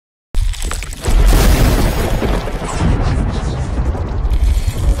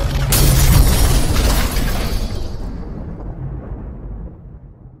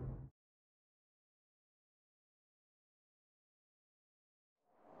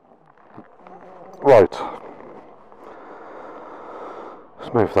Right,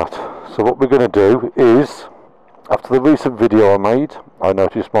 let's move that. So what we're going to do is, after the recent video I made, I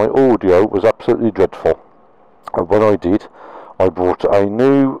noticed my audio was absolutely dreadful. And what I did, I bought a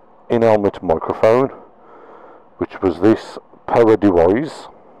new in-helmet microphone, which was this Power DeWise.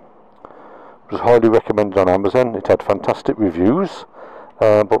 It was highly recommended on Amazon. It had fantastic reviews,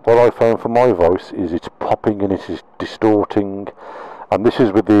 but what I found for my voice is it's popping and it is distorting, and this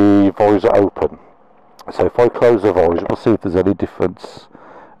is with the visor open. So if I close the visor, we'll see if there's any difference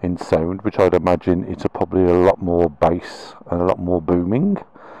in sound, which I'd imagine it's probably a lot more bass and a lot more booming.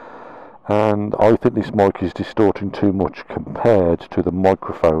 And I think this mic is distorting too much compared to the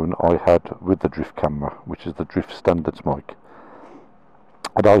microphone I had with the drift camera, which is the drift standards mic.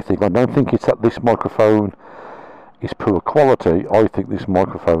 And I don't think it's that this microphone is poor quality. I think this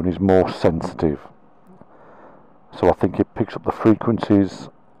microphone is more sensitive. So I think it picks up the frequencies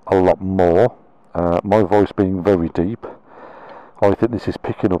a lot more. My voice being very deep, I think this is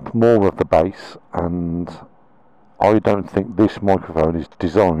picking up more of the bass, and I don't think this microphone is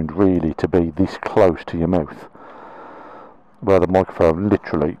designed really to be this close to your mouth, where the microphone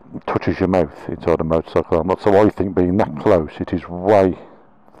literally touches your mouth inside a motorcycle helmet. So I think being that close,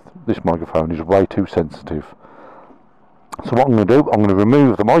 this microphone is way too sensitive. So what I'm going to do, I'm going to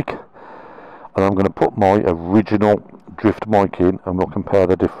remove the mic, and I'm going to put my original drift mic in, and we'll compare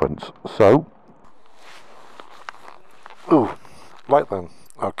the difference. So, right then,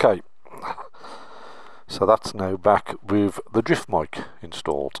 okay. So that's now back with the drift mic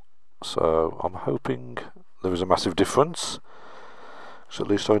installed. So I'm hoping there is a massive difference. So at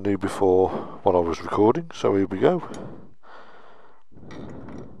least I knew before what I was recording. So here we go.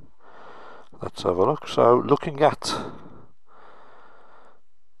 Let's have a look. So looking at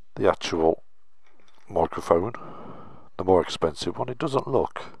the actual microphone, the more expensive one, it doesn't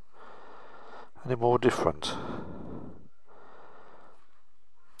look any more different.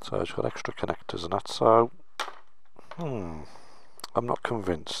 So it's got extra connectors and that, so I'm not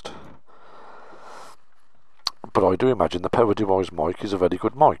convinced. But I do imagine the Power DeWise mic is a very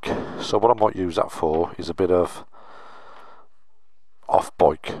good mic. So what I might use that for is a bit of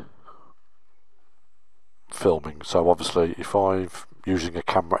off-bike filming. So obviously if I'm using a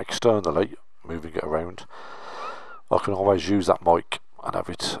camera externally, moving it around, I can always use that mic and have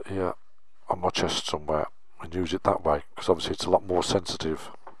it here on my chest somewhere and use it that way, because obviously it's a lot more sensitive.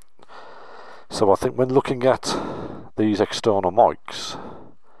 So I think when looking at these external mics,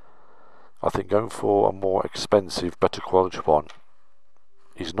 I think going for a more expensive, better quality one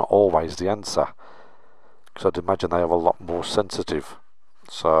is not always the answer, because I'd imagine they are a lot more sensitive.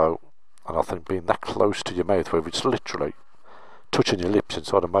 So, and I think being that close to your mouth, where it's literally touching your lips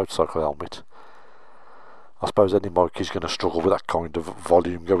inside a motorcycle helmet, I suppose any mic is going to struggle with that kind of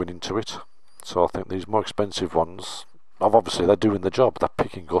volume going into it. So I think these more expensive ones, obviously they're doing the job, they're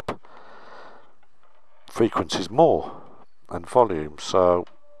picking up frequencies more and volume. So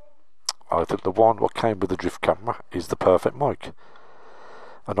I think the one what came with the drift camera is the perfect mic,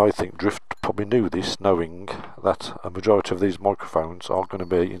 and I think Drift probably knew this, knowing that a majority of these microphones are going to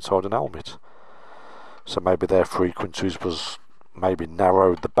be inside an helmet. So maybe their frequencies was maybe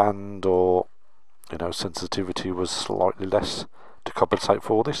narrowed the band, or sensitivity was slightly less to compensate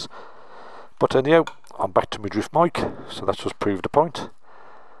for this. But anyhow, I'm back to my drift mic, so that's just proved a point.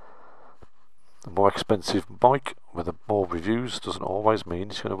 The more expensive mic with the more reviews doesn't always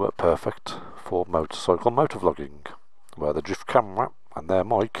mean it's going to work perfect for motorcycle motovlogging, where the drift camera and their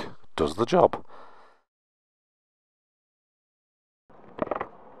mic does the job.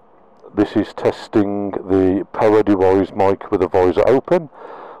 This is testing the Power DeWise mic with the visor open.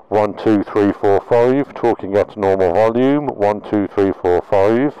 1, 2, 3, 4, 5. Talking at normal volume. 1, 2, 3, 4,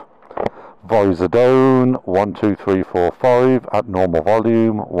 5. Visor down, 1, 2, 3, 4, 5, at normal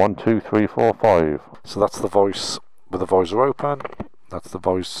volume, 1, 2, 3, 4, 5. So that's the voice with the visor open, that's the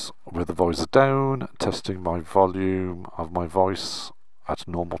voice with the visor down, testing my volume of my voice at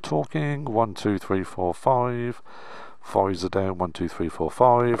normal talking, 1, 2, 3, 4, 5, visor down, 1, 2, 3, 4,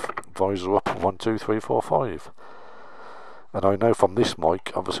 5, visor up, 1, 2, 3, 4, 5. And I know from this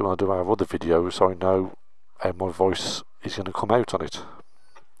mic, obviously when I do our other videos, I know how my voice is going to come out on it.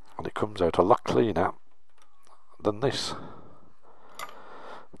 And it comes out a lot cleaner than this.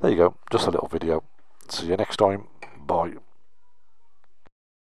 There you go, just a little video. See you next time. Bye.